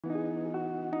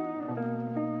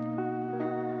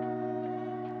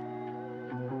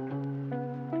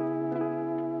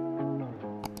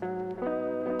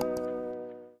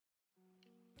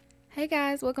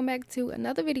guys, welcome back to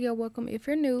another video. Welcome if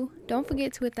you're new. Don't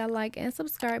forget to hit that like and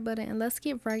subscribe button, and let's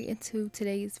get right into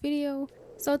today's video.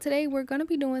 So today we're going to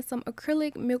be doing some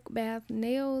acrylic milk bath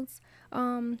nails.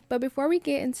 But before we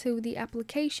get into the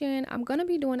application, I'm going to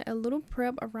be doing a little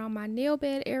prep around my nail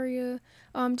bed area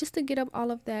just to get up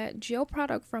all of that gel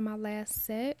product from my last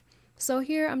set. So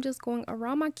here I'm just going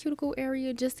around my cuticle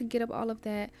area just to get up all of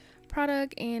that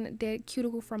product and dead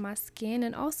cuticle from my skin,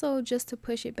 and also just to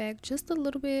push it back just a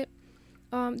little bit.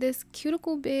 This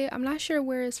cuticle bit, I'm not sure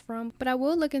where it's from, but I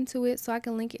will look into it so I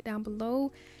can link it down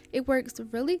below. It works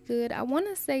really good. I want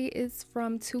to say it's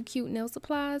from Too Cute Nail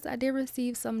Supplies. I did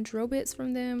receive some drill bits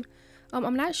from them.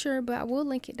 I'm not sure, but I will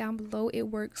link it down below. It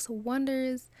works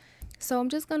wonders. So I'm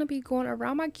just going to be going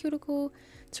around my cuticle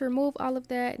to remove all of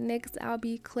that. Next, I'll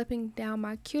be clipping down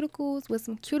my cuticles with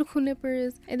some cuticle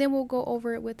nippers, and then we'll go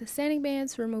over it with the sanding band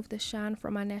to remove the shine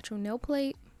from my natural nail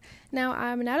plate. Now,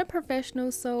 I'm not a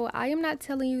professional, so I am not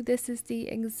telling you this is the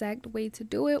exact way to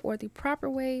do it or the proper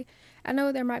way. I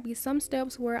know there might be some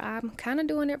steps where I'm kind of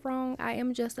doing it wrong. I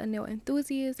am just a nail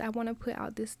enthusiast. I want to put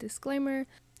out this disclaimer.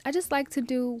 I just like to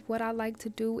do what I like to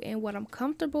do and what I'm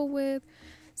comfortable with.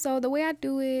 So the way I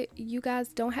do it, you guys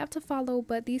don't have to follow,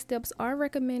 but these steps are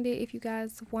recommended if you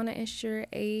guys want to ensure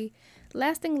a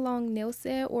lasting long nail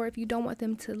set, or if you don't want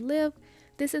them to live.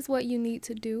 This is what you need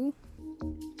to do.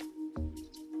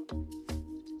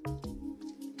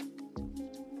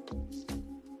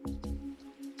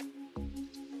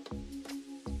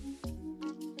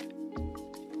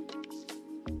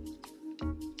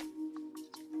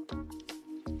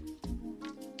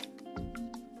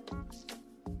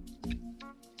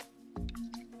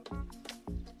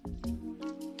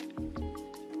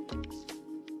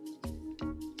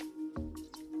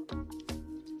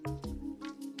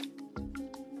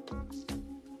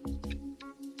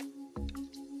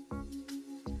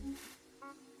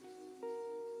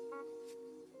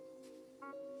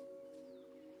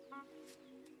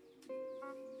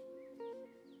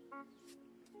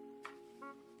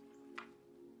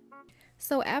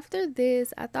 So after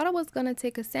this, I thought I was going to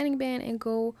take a sanding band and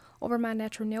go over my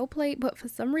natural nail plate, but for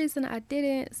some reason I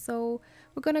didn't. So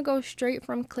we're going to go straight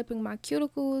from clipping my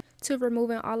cuticles to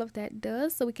removing all of that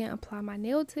dust so we can apply my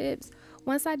nail tips.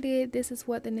 Once I did, this is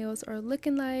what the nails are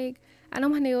looking like. I know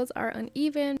my nails are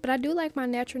uneven, but I do like my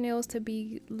natural nails to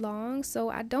be long, so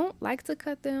I don't like to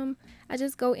cut them. I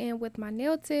just go in with my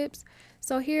nail tips.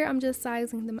 So here I'm just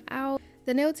sizing them out.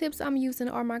 The nail tips I'm using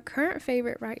are my current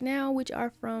favorite right now, which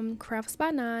are from Crafts by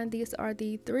 9. These are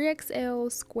the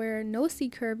 3XL square no C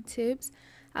curve tips.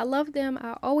 I love them.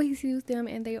 I always use them,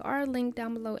 and they are linked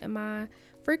down below in my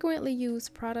frequently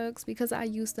used products because I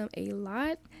use them a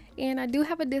lot. And I do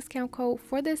have a discount code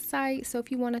for this site, so if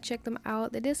you want to check them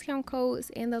out, the discount codes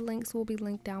and the links will be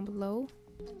linked down below.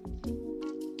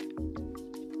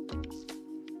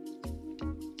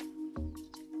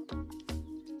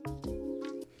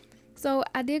 So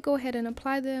I did go ahead and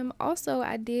apply them. Also,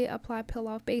 I did apply peel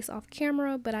off base off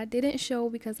camera, but I didn't show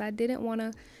because I didn't want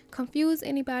to confuse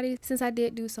anybody since I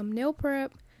did do some nail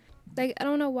prep. Like, I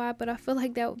don't know why, but I feel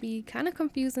like that would be kind of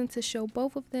confusing to show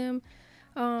both of them.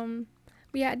 But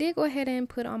yeah, I did go ahead and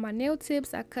put on my nail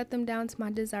tips. I cut them down to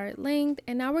my desired length,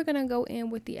 and now we're gonna go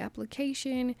in with the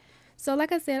application. So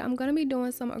like I said, I'm gonna be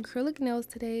doing some acrylic nails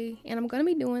today, and I'm gonna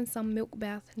be doing some milk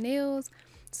bath nails.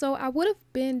 So I would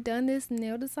have been done this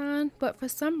nail design, but for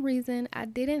some reason I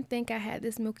didn't think I had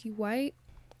this milky white.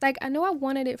 Like, I know I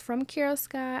wanted it from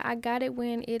𝚙𝚘𝚘𝚍. I got it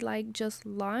when it like just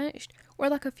launched, or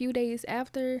like a few days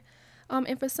after.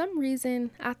 And for some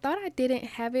reason I thought I didn't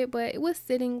have it, but it was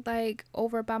sitting like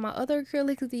over by my other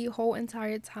acrylics the whole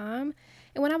entire time.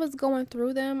 And when I was going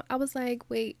through them, I was like,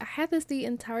 wait, I had this the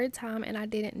entire time and I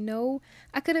didn't know.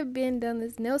 I could have been done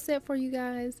this nail set for you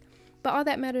guys. But all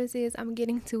that matters is I'm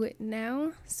getting to it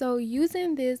now. So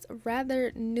using this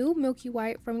rather new milky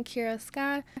white from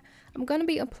𝚙𝚘𝚘𝚍, I'm going to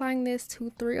be applying this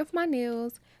to 3 of my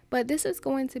nails. But this is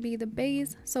going to be the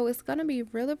base, so it's going to be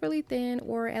really thin,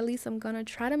 or at least I'm going to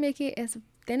try to make it as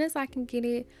thin as I can get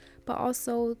it, but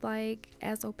also like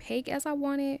as opaque as I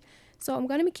want it. So I'm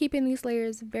going to be keeping these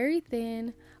layers very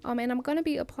thin, and I'm going to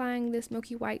be applying this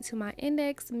milky white to my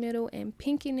index, middle, and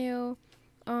pinky nail.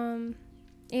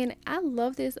 And I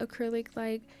love this acrylic.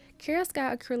 Like,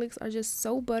 𝚙𝚘𝚘𝚍 acrylics are just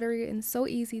so buttery and so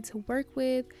easy to work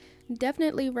with.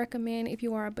 Definitely recommend if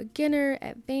you are a beginner,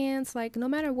 advanced, like no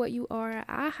matter what you are,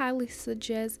 I highly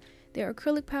suggest their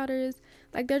acrylic powders.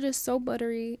 Like, they're just so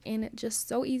buttery and just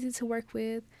so easy to work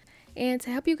with. And to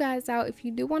help you guys out, if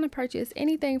you do want to purchase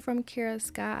anything from Kiara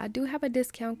Sky, I do have a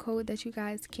discount code that you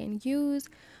guys can use.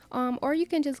 Or you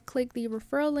can just click the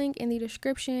referral link in the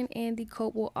description and the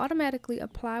code will automatically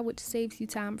apply, which saves you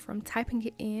time from typing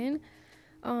it in.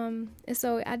 And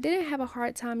so I didn't have a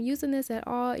hard time using this at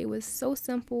all. It was so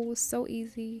simple, so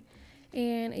easy.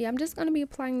 And yeah, I'm just going to be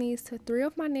applying these to 3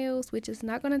 of my nails, which is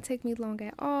not going to take me long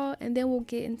at all. And then we'll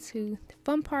get into the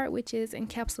fun part, which is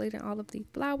encapsulating all of the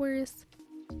flowers.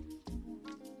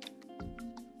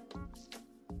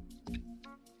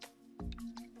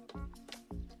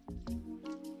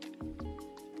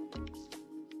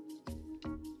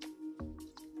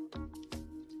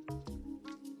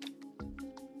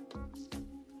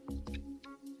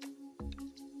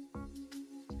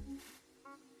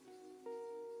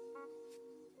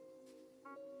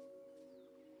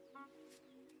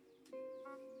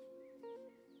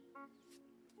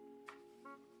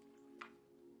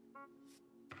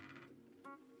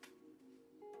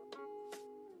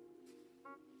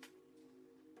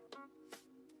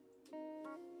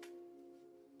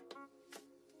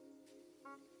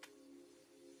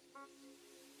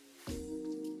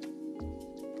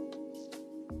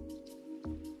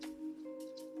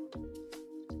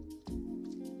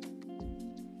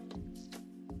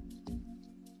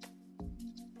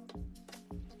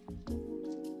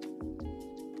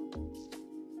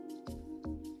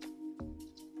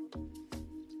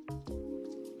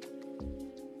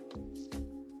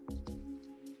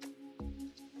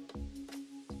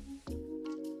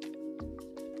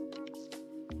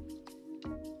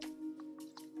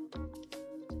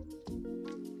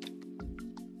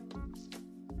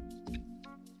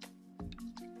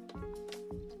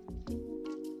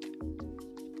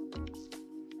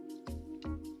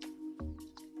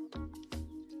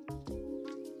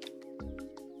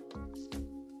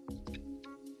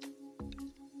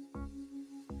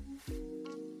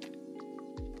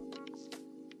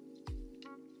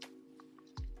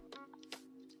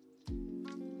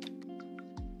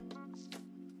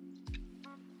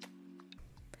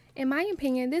 In my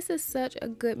opinion, this is such a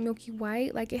good milky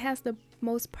white. Like, it has the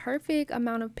most perfect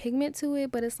amount of pigment to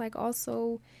it, but it's like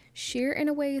also sheer in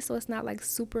a way, so it's not like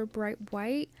super bright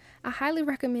white. I highly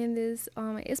recommend this.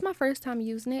 It's my first time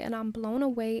using it and I'm blown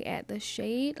away at the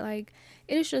shade. Like,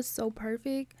 it is just so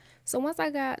perfect. So once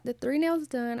I got the 3 nails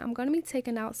done, I'm going to be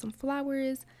taking out some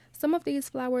flowers. Some of these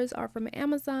flowers are from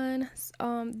Amazon.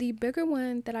 The bigger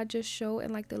one that I just showed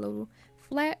and like the little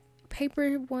flat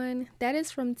paper one, that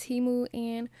is from Temu.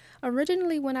 And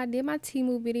originally when I did my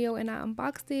Temu video and I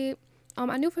unboxed it,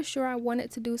 I knew for sure I wanted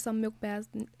to do some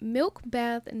milk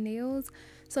bath nails,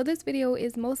 so this video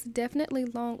is most definitely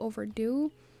long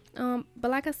overdue.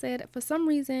 But like I said, for some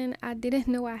reason I didn't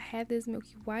know I had this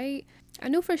milky white. I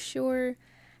knew for sure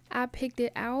I picked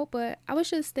it out, but I was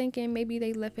just thinking maybe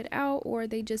they left it out or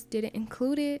they just didn't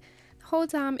include it. The whole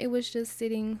time it was just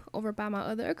sitting over by my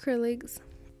other acrylics.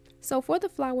 So for the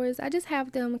flowers, I just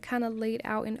have them kind of laid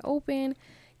out and open,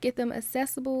 get them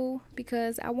accessible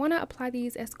because I want to apply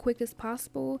these as quick as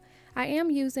possible. I am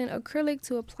using acrylic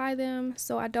to apply them,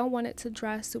 so I don't want it to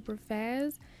dry super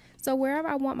fast. So wherever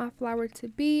I want my flower to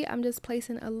be, I'm just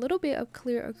placing a little bit of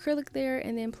clear acrylic there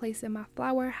and then placing my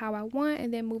flower how I want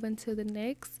and then moving to the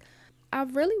next. I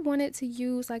really wanted to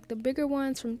use like the bigger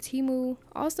ones from Temu.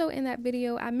 Also in that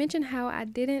video, I mentioned how I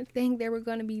didn't think they were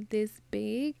going to be this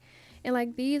big. And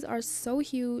like, these are so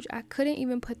huge, I couldn't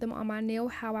even put them on my nail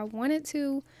how I wanted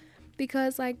to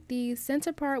because like the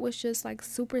center part was just like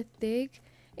super thick,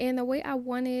 and the way I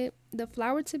wanted the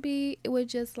flower to be, it would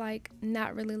just like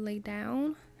not really lay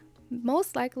down.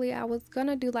 Most likely I was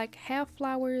gonna do like half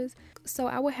flowers, so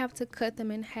I would have to cut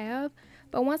them in half.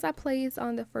 But once I placed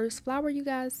on the first flower you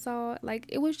guys saw, like,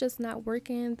 it was just not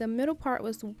working. The middle part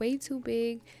was way too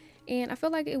big, and I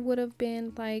feel like it would have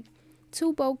been like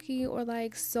too bulky or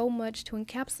like so much to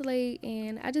encapsulate,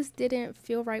 and I just didn't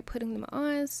feel right putting them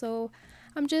on. So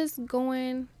I'm just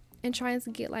going and trying to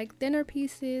get like thinner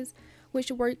pieces, which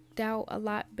worked out a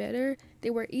lot better. They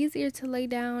were easier to lay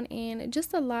down and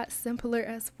just a lot simpler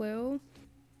as well.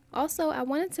 Also, I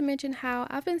wanted to mention how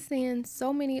I've been seeing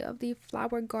so many of the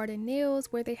flower garden nails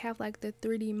where they have like the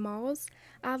 3D moss.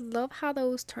 I love how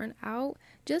those turn out.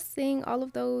 Just seeing all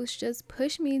of those just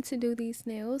pushed me to do these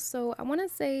nails. So I want to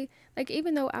say, like,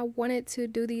 even though I wanted to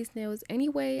do these nails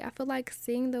anyway, I feel like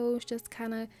seeing those just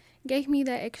kind of gave me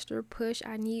that extra push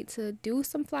I need to do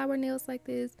some flower nails like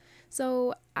this.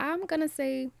 So I'm gonna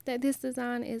say that this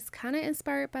design is kind of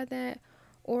inspired by that,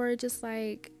 or just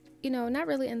like, you know, not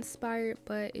really inspired,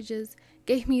 but it just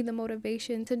gave me the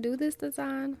motivation to do this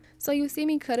design. So you see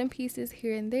me cutting pieces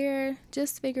here and there,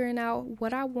 just figuring out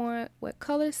what I want, what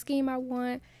color scheme I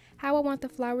want, how I want the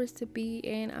flowers to be,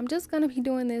 and I'm just gonna be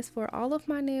doing this for all of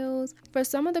my nails. For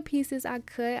some of the pieces I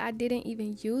cut, I didn't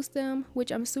even use them,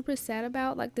 which I'm super sad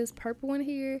about, like this purple one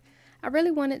here. I really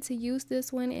wanted to use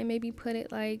this one and maybe put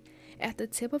it like at the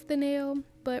tip of the nail,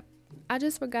 but I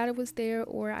just forgot it was there,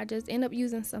 or I just end up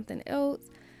using something else.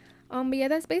 But yeah,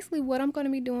 that's basically what I'm going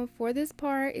to be doing for this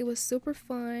part. It was super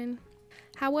fun.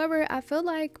 However, I feel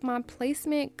like my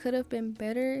placement could have been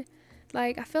better.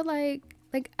 Like, I feel like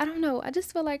I don't know, I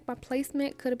just feel like my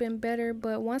placement could have been better,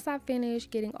 but once I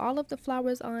finished getting all of the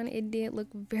flowers on, it did look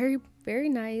very, very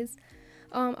nice.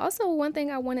 Also, one thing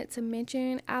I wanted to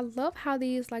mention, I love how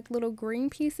these like little green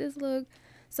pieces look,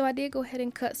 so I did go ahead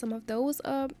and cut some of those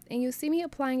up, and you see me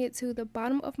applying it to the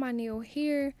bottom of my nail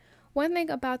here. One thing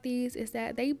about these is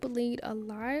that they bleed a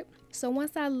lot, so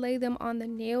once I lay them on the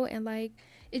nail and like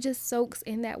it just soaks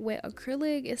in that wet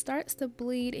acrylic, it starts to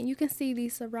bleed, and you can see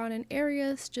these surrounding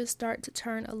areas just start to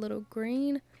turn a little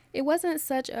green. It wasn't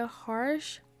such a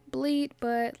harsh bleed,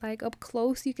 but like up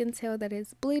close you can tell that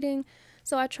it's bleeding,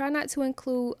 so I try not to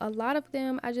include a lot of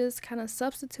them. I just kind of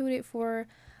substitute it for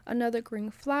another green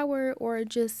flower, or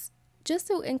just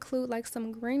to include like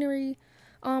some greenery.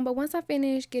 But once I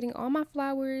finish getting all my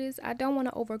flowers, I don't want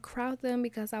to overcrowd them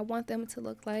because I want them to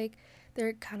look like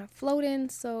they're kind of floating,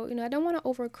 so you know, I don't want to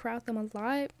overcrowd them a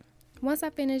lot. Once I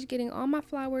finished getting all my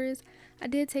flowers, I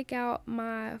did take out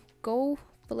my gold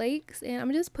flakes, and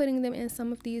I'm just putting them in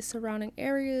some of these surrounding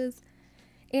areas,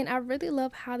 and I really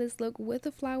love how this look with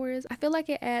the flowers. I feel like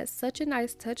it adds such a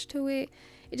nice touch to it.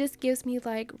 It just gives me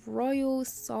like royal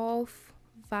soft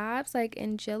vibes, like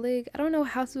angelic. I don't know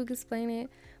how to explain it,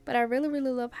 but I really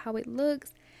love how it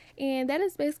looks. And that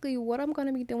is basically what I'm going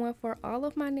to be doing for all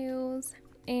of my nails,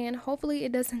 and hopefully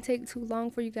it doesn't take too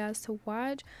long for you guys to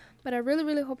watch, but I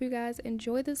really hope you guys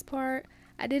enjoy this part.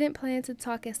 I didn't plan to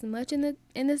talk as much in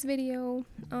this video.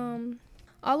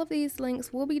 All of these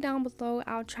links will be down below.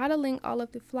 I'll try to link all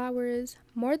of the flowers.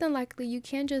 More than likely you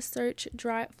can just search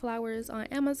dried flowers on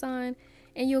Amazon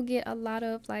and you'll get a lot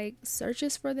of like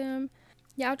searches for them.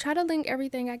 Yeah, I'll try to link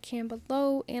everything I can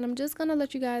below, and I'm just gonna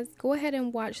let you guys go ahead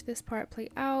and watch this part play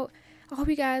out. I hope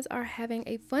you guys are having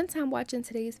a fun time watching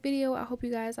today's video. I hope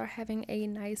you guys are having a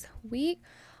nice week.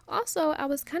 Also, I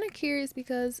was kind of curious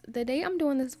because the day I'm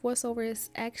doing this voiceover is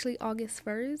actually August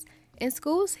 1st, and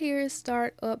schools here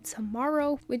start up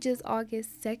tomorrow, which is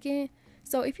August 2nd.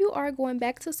 So if you are going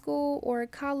back to school or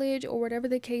college or whatever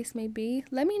the case may be,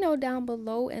 let me know down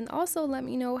below, and also let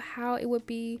me know how it would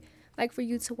be like for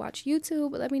you to watch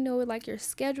YouTube. Let me know like your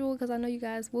schedule, because I know you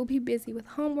guys will be busy with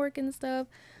homework and stuff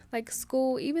like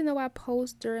school. Even though I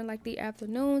post during like the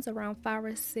afternoons around 5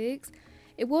 or 6,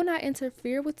 it will not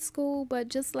interfere with school, but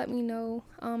just let me know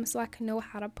so I can know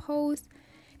how to post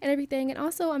and everything. And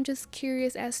also, I'm just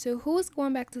curious as to who's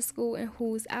going back to school and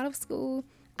who's out of school.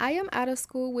 I am out of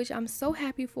school, which I'm so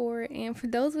happy for, and for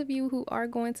those of you who are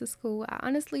going to school, I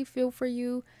honestly feel for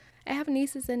you. I have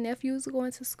nieces and nephews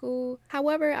going to school.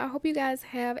 However, I hope you guys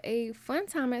have a fun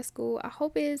time at school. I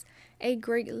hope it's a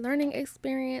great learning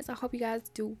experience. I hope you guys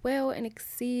do well and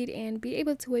exceed and be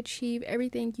able to achieve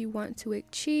everything you want to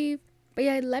achieve. But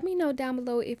yeah, let me know down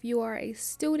below if you are a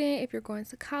student, if you're going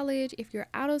to college, if you're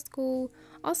out of school.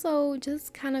 Also,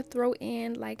 just kind of throw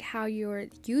in like how your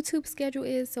YouTube schedule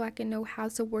is, so I can know how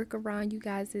to work around you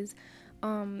guys'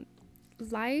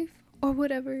 life or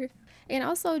whatever. And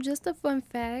also, just a fun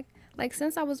fact, like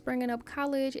since I was bringing up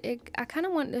college, I kind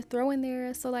of wanted to throw in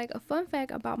there, so like a fun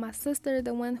fact about my sister,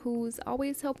 the one who's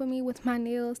always helping me with my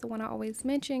nails, the one I always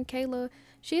mention, Kayla.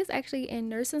 She is actually in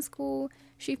nursing school.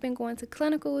 She's been going to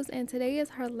clinicals, and today is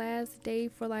her last day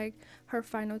for like her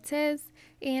final test,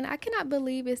 and I cannot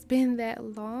believe it's been that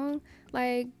long.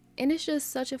 Like, and it's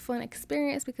just such a fun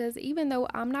experience, because even though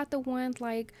I'm not the one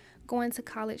like going to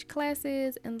college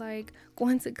classes and like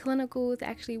going to clinicals,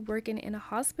 actually working in a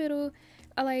hospital,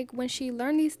 like when she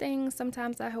learned these things,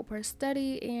 sometimes I help her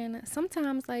study, and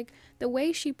sometimes like the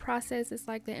way she processes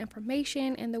like the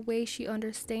information and the way she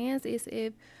understands is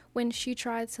if when she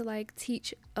tries to like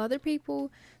teach other people.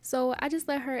 So I just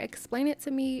let her explain it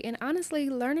to me, and honestly,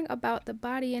 learning about the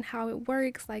body and how it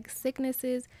works, like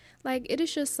sicknesses, like it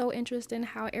is just so interesting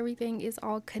how everything is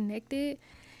all connected.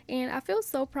 And I feel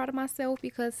so proud of myself,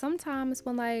 because sometimes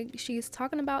when like she's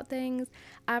talking about things,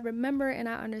 I remember and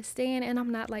I understand, and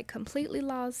I'm not like completely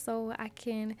lost, so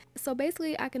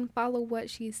basically I can follow what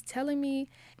she's telling me.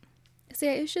 So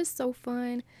yeah, it's just so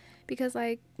fun, because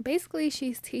like basically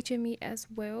she's teaching me as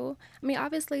well. I mean,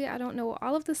 obviously I don't know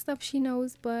all of the stuff she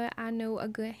knows, but I know a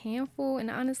good handful,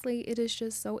 and honestly it is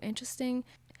just so interesting.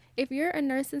 If you're a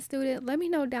nursing student, let me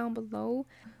know down below,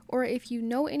 or if you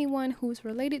know anyone who's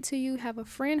related to you, have a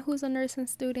friend who's a nursing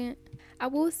student. I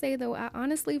will say though, I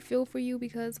honestly feel for you,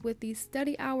 because with these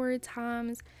study hour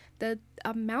times, the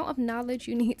amount of knowledge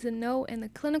you need to know, and the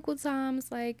clinical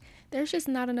times, like there's just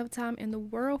not enough time in the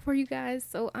world for you guys.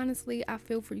 So honestly, I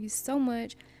feel for you so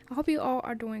much. I hope you all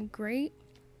are doing great.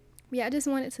 Yeah, I just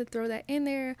wanted to throw that in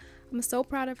there. I'm so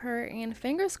proud of her, and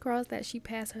fingers crossed that she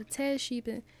passed her test.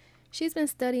 She's been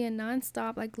studying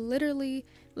nonstop. Like literally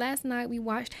last night we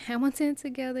watched Hamilton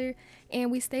together, and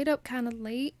we stayed up kind of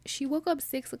late. She woke up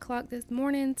 6 o'clock this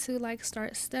morning to like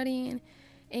start studying,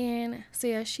 and so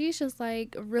yeah, she's just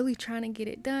like really trying to get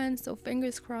it done. So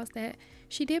fingers crossed that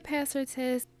she did pass her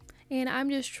test, and I'm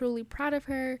just truly proud of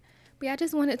her. But yeah, I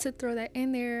just wanted to throw that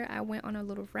in there. I went on a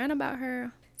little rant about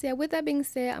her. So yeah, with that being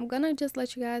said, I'm gonna just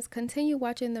let you guys continue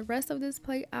watching the rest of this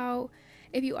play out.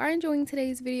 If you are enjoying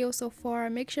today's video so far,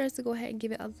 make sure to go ahead and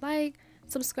give it a like,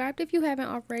 subscribe if you haven't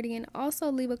already, and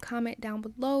also leave a comment down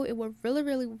below. It will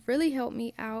really help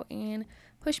me out and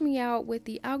push me out with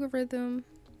the algorithm.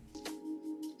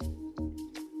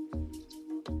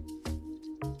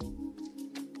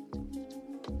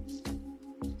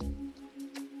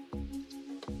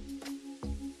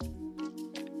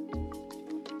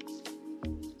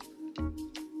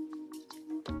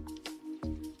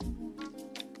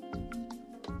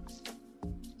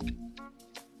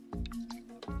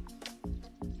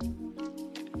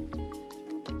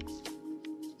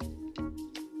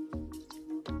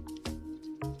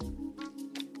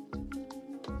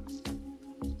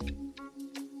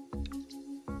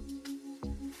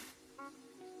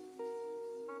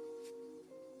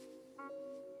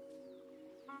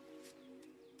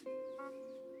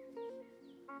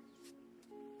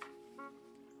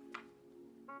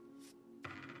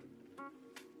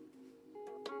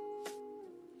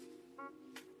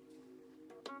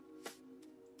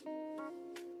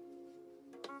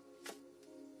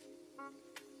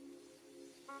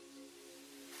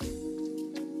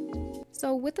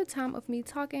 So with the time of me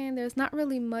talking, there's not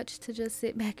really much to just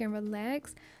sit back and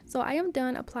relax. So I am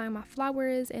done applying my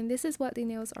flowers, and this is what the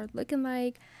nails are looking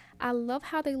like. I love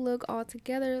how they look all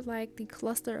together, like the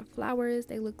cluster of flowers.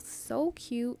 They look so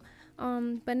cute.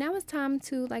 But now it's time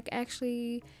to like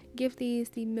actually give these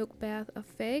the milk bath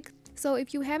effect. So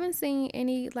if you haven't seen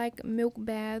any like milk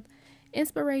bath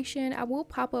inspiration, I will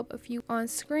pop up a few on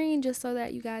screen just so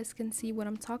that you guys can see what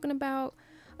I'm talking about.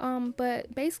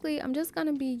 But basically I'm just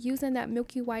gonna be using that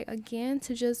milky white again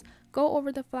to just go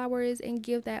over the flowers and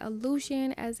give that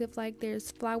illusion as if like there's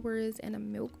flowers in a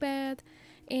milk bath.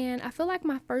 And I feel like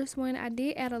my first one I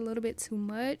did add a little bit too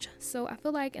much, so I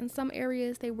feel like in some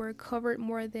areas they were covered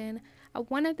more than I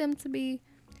wanted them to be.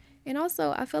 And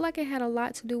also I feel like it had a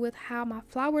lot to do with how my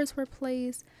flowers were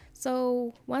placed.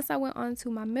 So once I went on to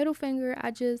my middle finger,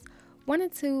 I just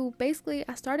wanted to basically,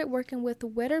 I started working with the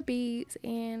wetter beads,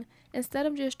 and instead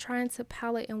of just trying to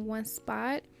palette in one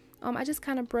spot, I just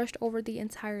kind of brushed over the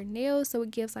entire nail, so it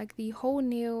gives like the whole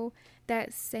nail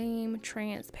that same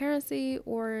transparency,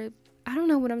 or I don't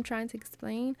know what I'm trying to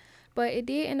explain, but it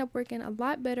did end up working a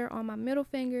lot better on my middle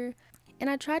finger. And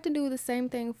I tried to do the same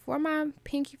thing for my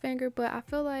pinky finger, but I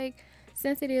feel like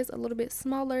since it is a little bit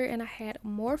smaller and I had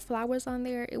more flowers on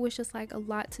there, it was just like a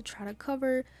lot to try to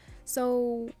cover,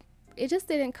 so it just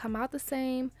didn't come out the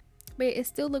same, but it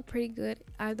still looked pretty good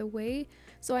either way.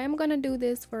 So I am gonna do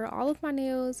this for all of my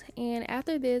nails, and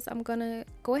after this I'm gonna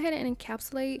go ahead and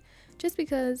encapsulate, just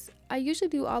because I usually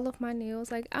do all of my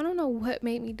nails. Like I don't know what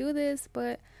made me do this,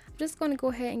 but I'm just gonna go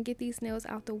ahead and get these nails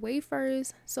out the way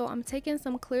first. So I'm taking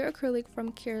some clear acrylic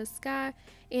from Kiara Sky,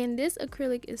 and this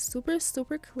acrylic is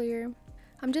super clear.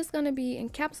 I'm just gonna be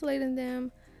encapsulating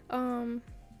them,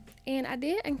 and I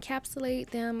did encapsulate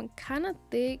them kind of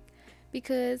thick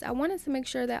because I wanted to make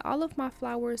sure that all of my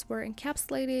flowers were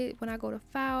encapsulated when I go to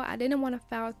file. I didn't want to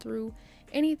file through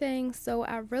anything, so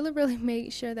I really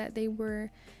made sure that they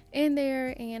were in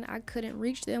there and I couldn't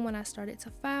reach them when I started to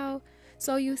file.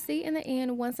 So you'll see in the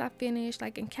end, once I finish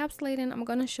like encapsulating, I'm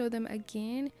going to show them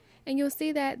again, and you'll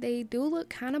see that they do look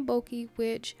kind of bulky,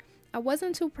 which I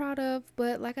wasn't too proud of,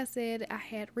 but like I said, I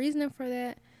had reasoning for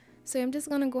that. So I'm just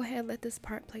going to go ahead and let this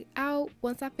part play out.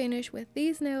 Once I finish with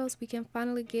these nails, we can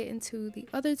finally get into the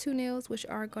other two nails, which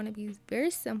are going to be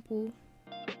very simple.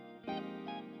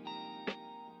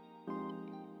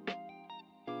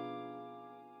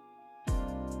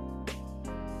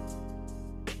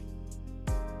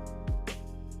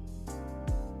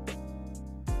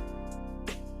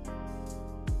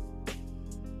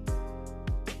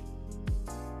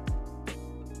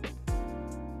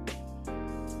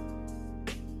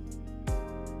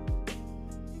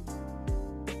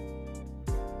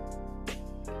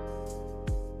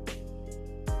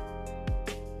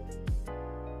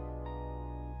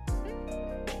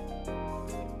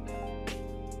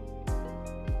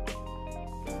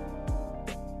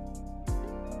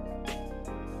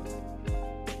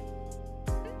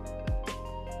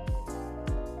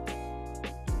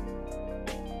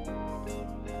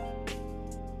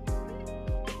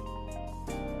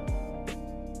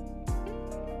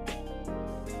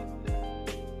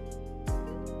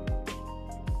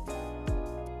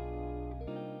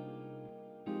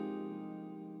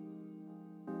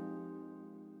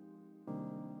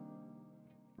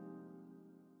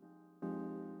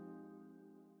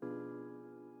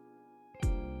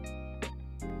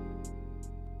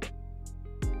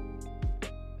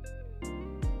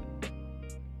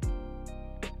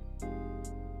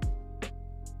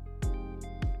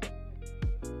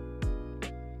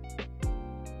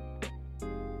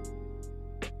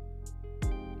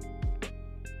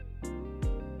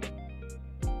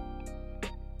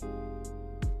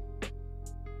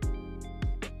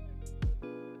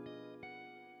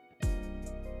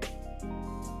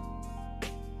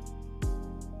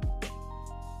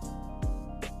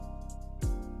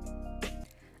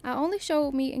 I only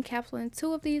showed me encapsulating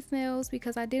 2 of these nails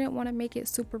because I didn't want to make it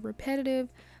super repetitive.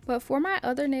 But for my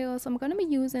other nails, I'm going to be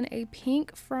using a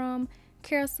pink from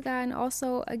𝚙𝚚𝚘𝚗𝚡𝚍 and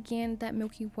also again that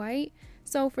milky white.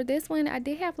 So for this one, I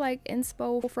did have like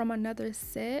inspo from another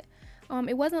set.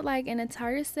 It wasn't like an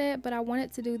entire set, but I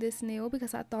wanted to do this nail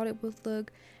because I thought it would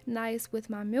look nice with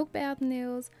my milk bath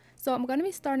nails. So I'm going to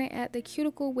be starting at the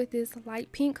cuticle with this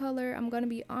light pink color. I'm going to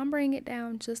be ombreing it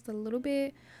down just a little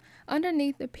bit.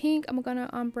 Underneath the pink, I'm going to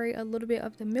ombre a little bit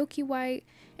of the milky white,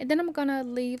 and then I'm going to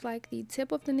leave like the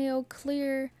tip of the nail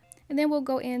clear, and then we'll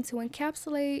go in to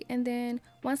encapsulate, and then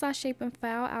once I shape and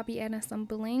file, I'll be adding some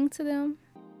bling to them.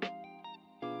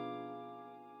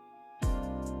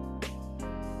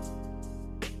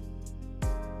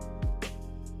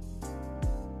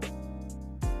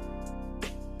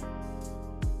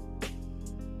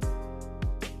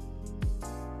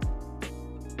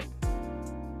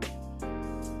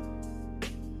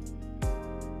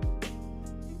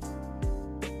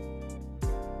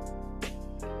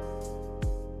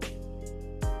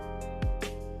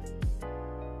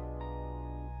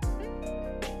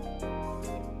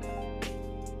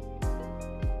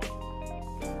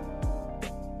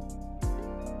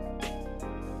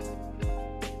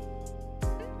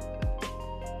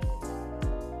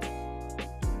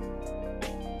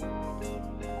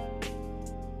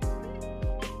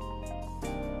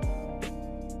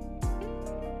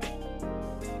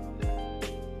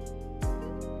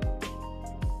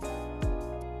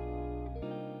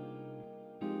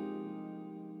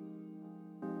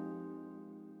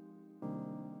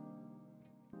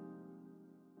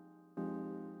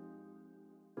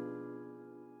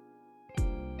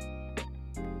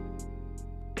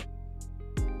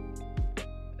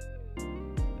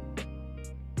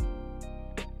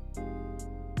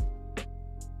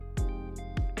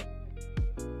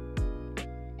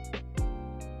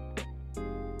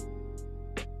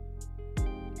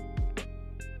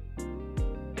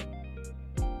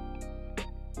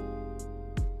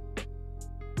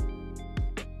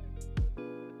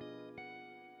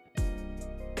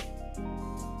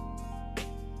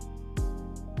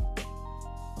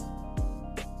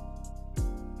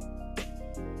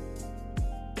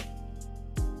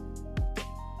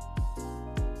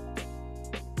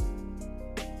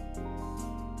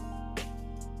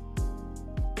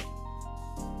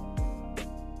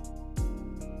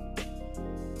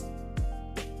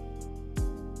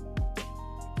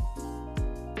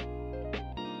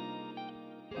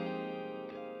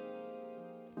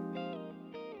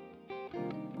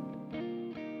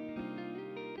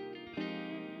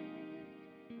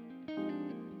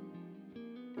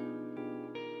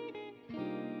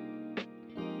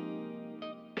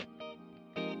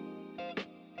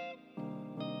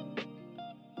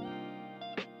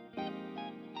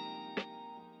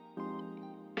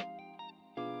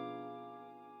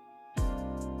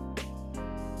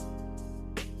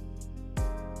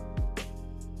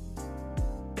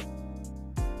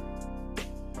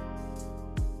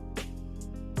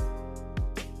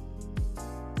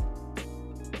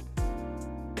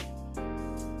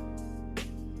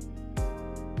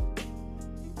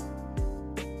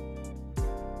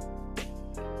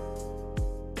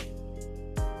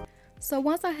 So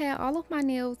once I had all of my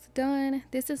nails done,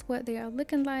 this is what they are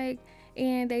looking like,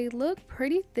 and they look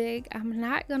pretty thick. I'm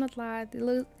not gonna lie,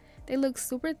 they look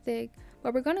super thick.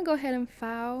 But we're gonna go ahead and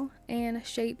file and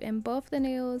shape and buff the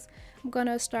nails. I'm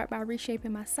gonna start by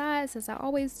reshaping my sides as I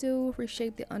always do,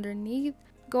 reshape the underneath,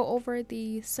 go over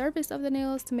the surface of the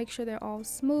nails to make sure they're all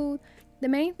smooth. The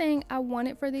main thing I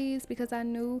wanted for these, because I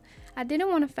knew I didn't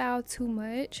want to file too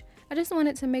much, I just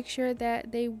wanted to make sure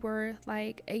that they were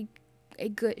like a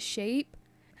good shape.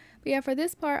 But yeah, for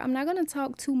this part, I'm not going to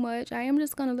talk too much. I am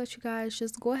just going to let you guys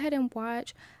just go ahead and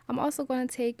watch. I'm also going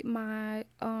to take my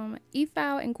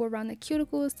e-file and go around the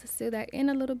cuticles to seal that in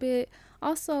a little bit.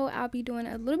 Also, I'll be doing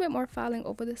a little bit more filing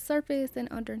over the surface and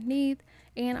underneath.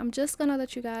 And I'm just going to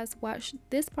let you guys watch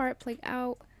this part play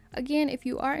out. Again, if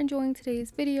you are enjoying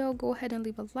today's video, go ahead and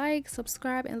leave a like,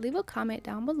 subscribe, and leave a comment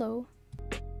down below.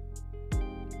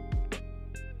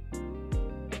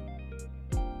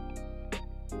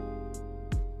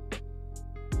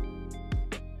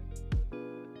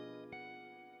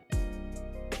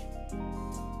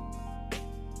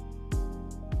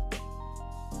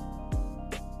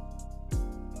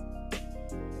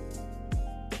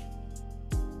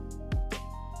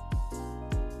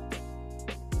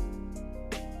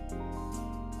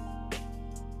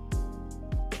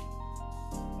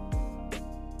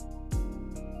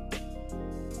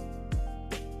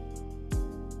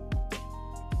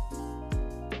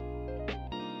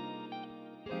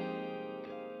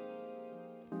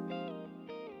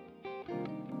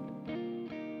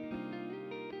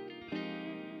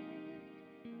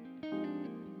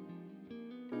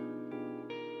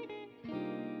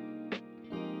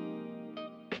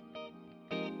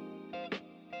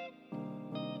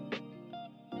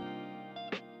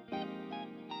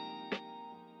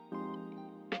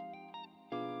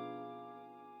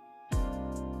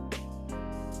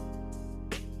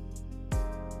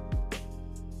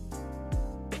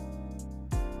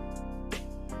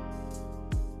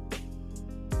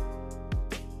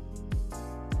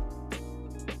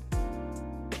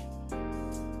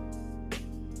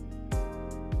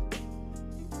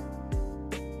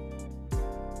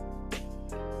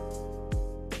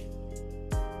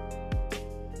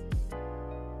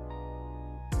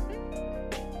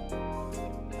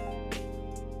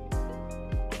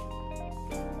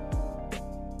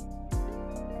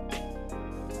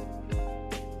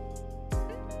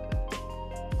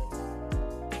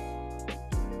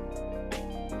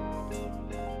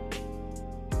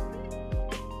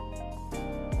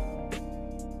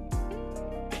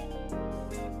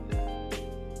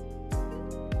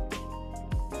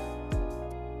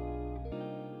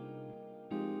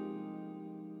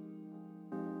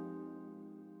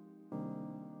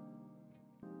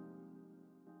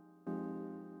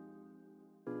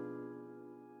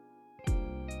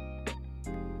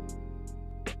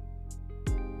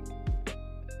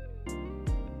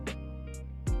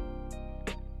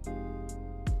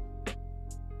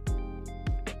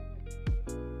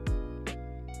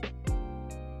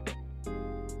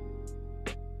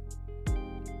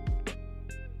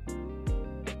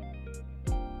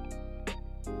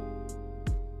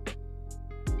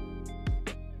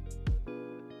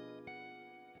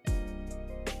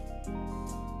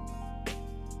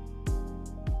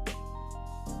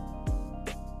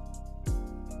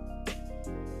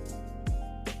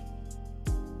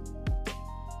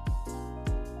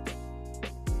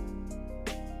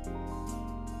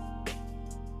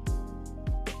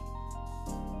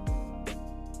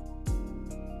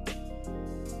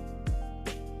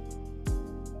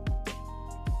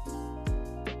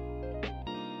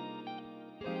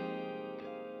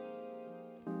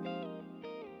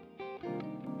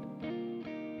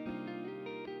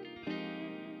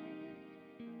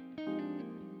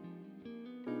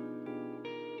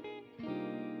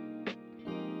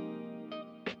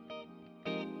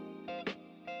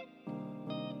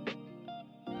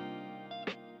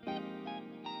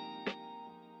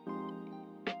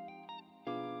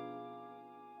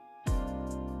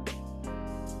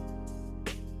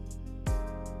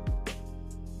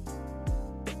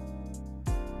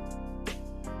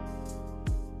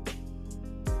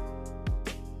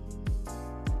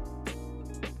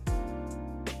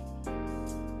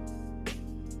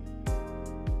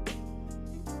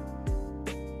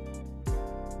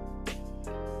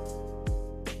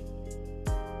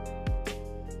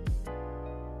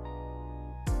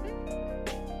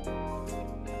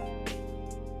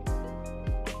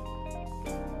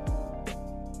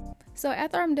 So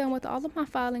after I'm done with all of my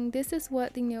filing, this is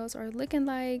what the nails are looking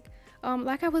like.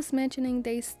 Like I was mentioning,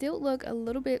 they still look a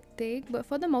little bit thick, but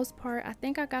for the most part I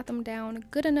think I got them down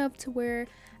good enough to where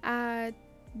I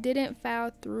didn't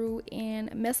file through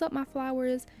and mess up my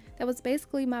flowers. That was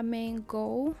basically my main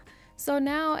goal. So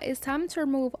now it's time to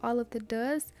remove all of the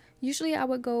dust. Usually I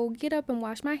would go get up and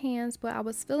wash my hands, but I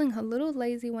was feeling a little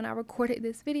lazy when I recorded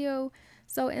this video.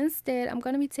 So instead, I'm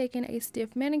going to be taking a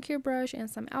stiff manicure brush and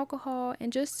some alcohol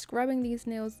and just scrubbing these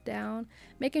nails down,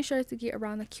 making sure to get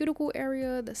around the cuticle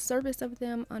area, the surface of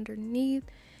them underneath.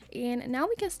 And now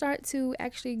we can start to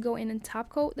actually go in and top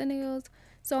coat the nails.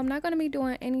 So I'm not going to be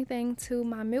doing anything to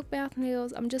my milk bath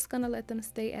nails. I'm just going to let them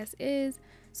stay as is.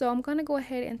 So I'm going to go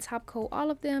ahead and top coat all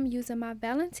of them using my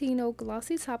Valentino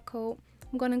glossy top coat.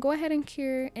 I'm going to go ahead and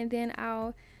cure, and then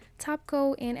I'll top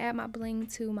coat and add my bling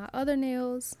to my other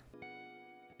nails.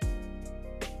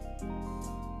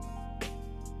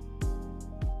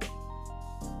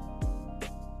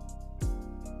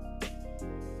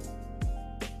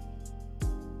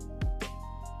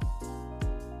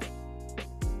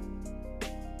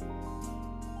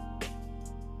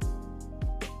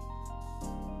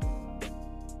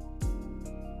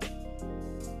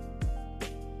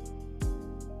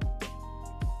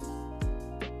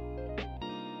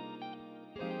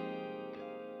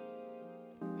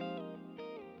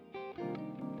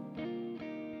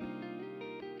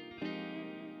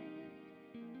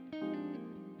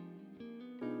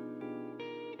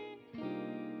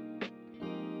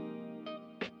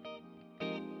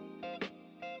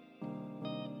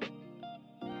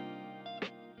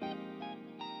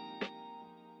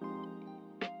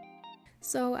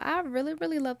 So I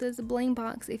really love this bling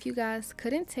box. If you guys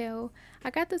couldn't tell, I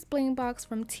got this bling box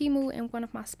from Temu in one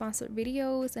of my sponsored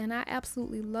videos, and I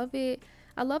absolutely love it.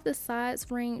 I love the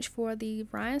size range for the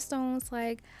rhinestones.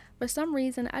 Like, for some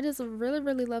reason I just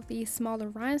really love these smaller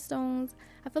rhinestones.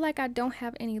 I feel like I don't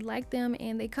have any like them,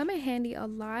 and they come in handy a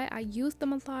lot. I use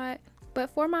them a lot.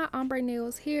 But for my ombre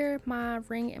nails here, my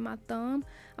ring and my thumb,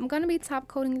 I'm going to be top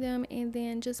coating them and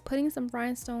then just putting some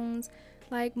rhinestones,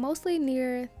 like mostly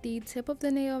near the tip of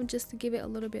the nail, just to give it a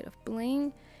little bit of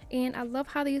bling. And I love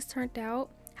how these turned out.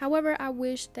 However, I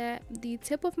wish that the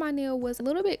tip of my nail was a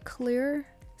little bit clearer.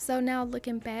 So now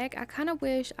looking back, I kind of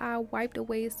wish I wiped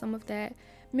away some of that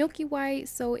milky white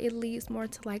so it leads more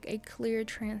to like a clear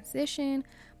transition.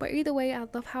 But either way, I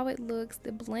love how it looks.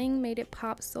 The bling made it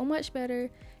pop so much better.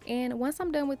 And once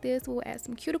I'm done with this, we'll add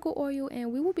some cuticle oil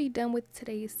and we will be done with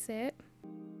today's set.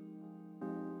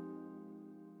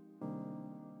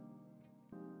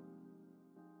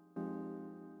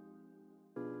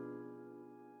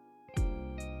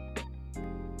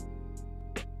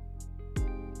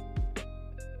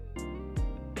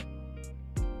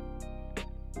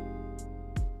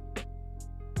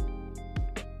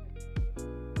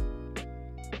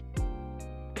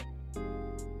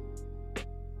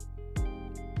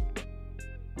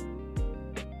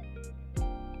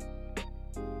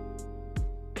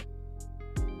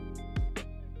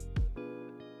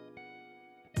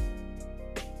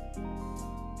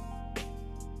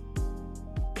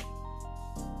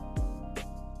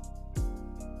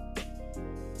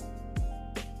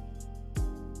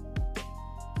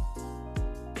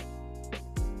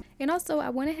 And also I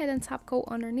went ahead and top coat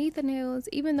underneath the nails.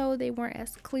 Even though they weren't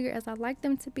as clear as I like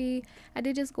them to be, I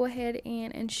did just go ahead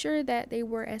and ensure that they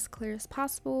were as clear as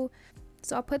possible.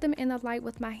 So I put them in the light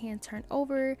with my hand turned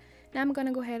over. Now I'm going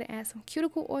to go ahead and add some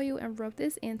cuticle oil and rub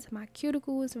this into my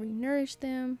cuticles, re-nourish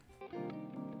them.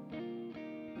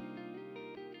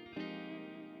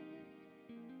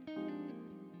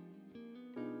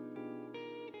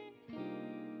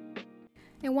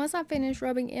 And once I finish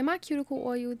rubbing in my cuticle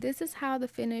oil, this is how the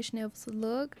finished nails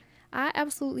look. I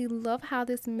absolutely love how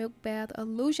this milk bath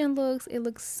illusion looks. It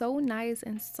looks so nice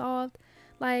and soft.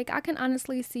 Like, I can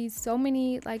honestly see so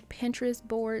many like Pinterest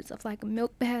boards of like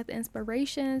milk bath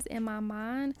inspirations in my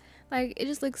mind. Like, it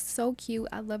just looks so cute.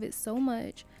 I love it so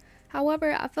much.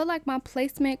 However, I feel like my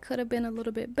placement could have been a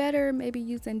little bit better, maybe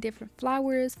using different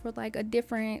flowers for like a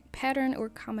different pattern or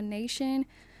combination.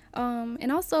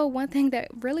 And also one thing that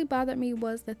really bothered me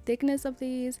was the thickness of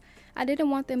these. I didn't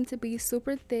want them to be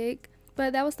super thick,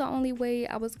 but that was the only way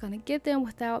I was gonna get them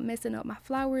without messing up my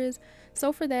flowers.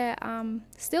 So for that, I'm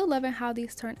still loving how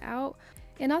these turned out.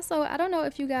 And also, I don't know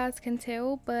if you guys can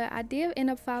tell, but I did end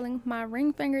up filing my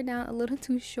ring finger down a little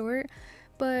too short.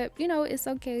 But you know, it's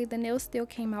okay. The nails still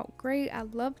came out great. I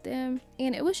love them,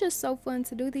 and it was just so fun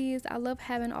to do these. I love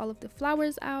having all of the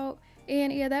flowers out.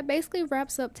 And yeah, that basically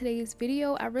wraps up today's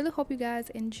video. I really hope you guys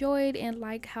enjoyed and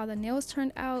like how the nails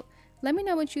turned out. Let me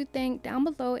know what you think down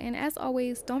below, and as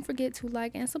always, don't forget to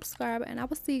like and subscribe, and I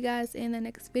will see you guys in the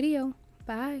next video.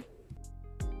 Bye.